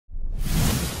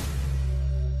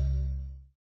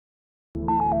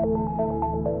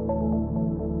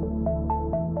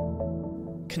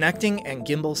Connecting and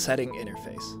gimbal setting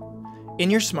interface.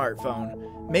 In your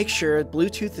smartphone, make sure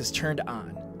Bluetooth is turned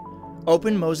on.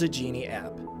 Open MOZA Genie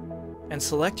app and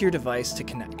select your device to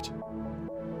connect.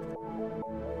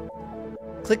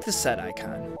 Click the Set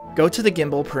icon. Go to the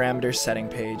gimbal parameters setting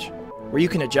page, where you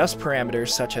can adjust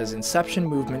parameters such as inception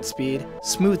movement speed,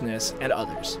 smoothness, and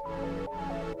others.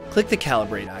 Click the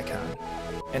Calibrate icon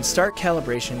and start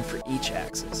calibration for each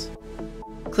axis.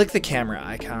 Click the Camera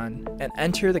icon and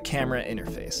enter the camera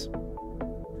interface.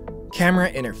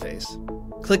 Camera interface.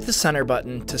 Click the center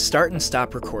button to start and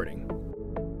stop recording.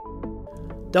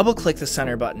 Double-click the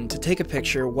center button to take a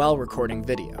picture while recording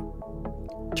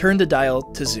video. Turn the dial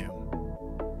to zoom.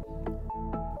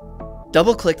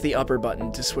 Double-click the upper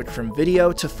button to switch from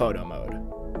video to photo mode.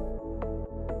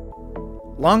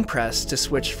 Long press to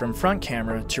switch from front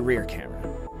camera to rear camera.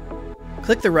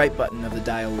 Click the right button of the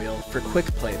dial wheel for quick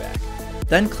playback,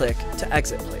 then click to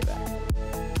exit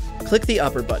playback. Click the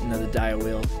upper button of the dial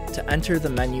wheel to enter the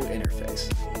menu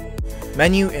interface.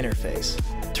 Menu interface.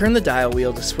 Turn the dial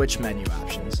wheel to switch menu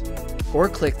options, or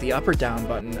click the up or down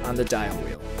button on the dial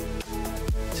wheel.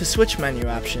 To switch menu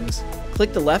options,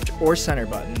 click the left or center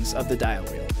buttons of the dial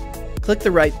wheel. Click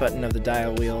the right button of the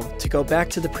dial wheel to go back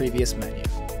to the previous menu.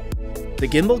 The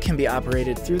gimbal can be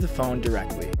operated through the phone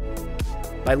directly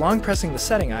by long pressing the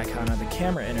setting icon on the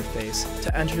camera interface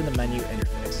to enter the menu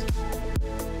interface.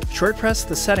 Short press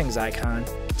the settings icon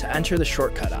to enter the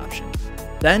shortcut option.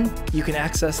 Then you can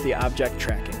access the object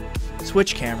tracking,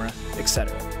 switch camera,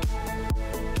 etc.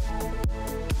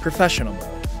 Professional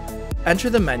mode. Enter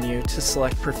the menu to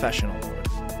select Professional mode.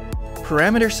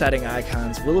 Parameter setting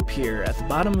icons will appear at the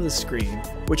bottom of the screen,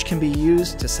 which can be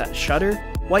used to set shutter,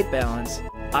 white balance,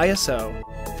 ISO,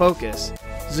 focus,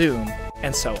 zoom,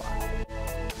 and so on.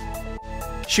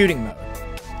 Shooting mode.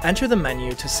 Enter the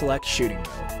menu to select Shooting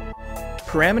mode.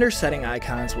 Parameter setting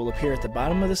icons will appear at the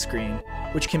bottom of the screen,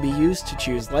 which can be used to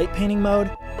choose light painting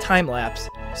mode, time lapse,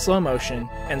 slow motion,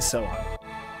 and so on.